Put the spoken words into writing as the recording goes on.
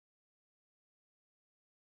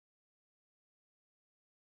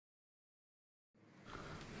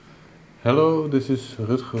Hello, this is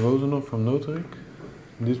Rutger Rozenhoff from Notarik.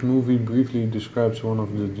 This movie briefly describes one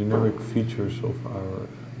of the generic features of our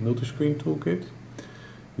multiscreen toolkit.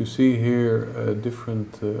 You see here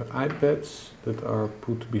different iPads that are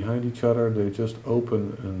put behind each other. They just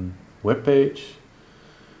open a web page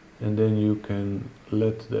and then you can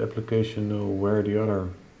let the application know where the other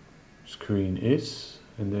screen is,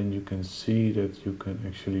 and then you can see that you can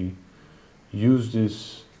actually use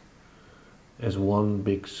this as one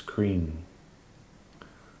big screen.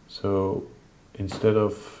 So instead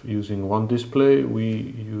of using one display,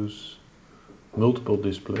 we use multiple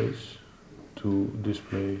displays to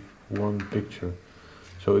display one picture.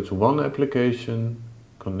 So it's one application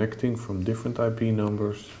connecting from different IP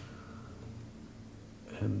numbers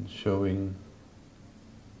and showing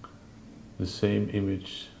the same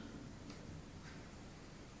image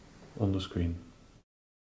on the screen.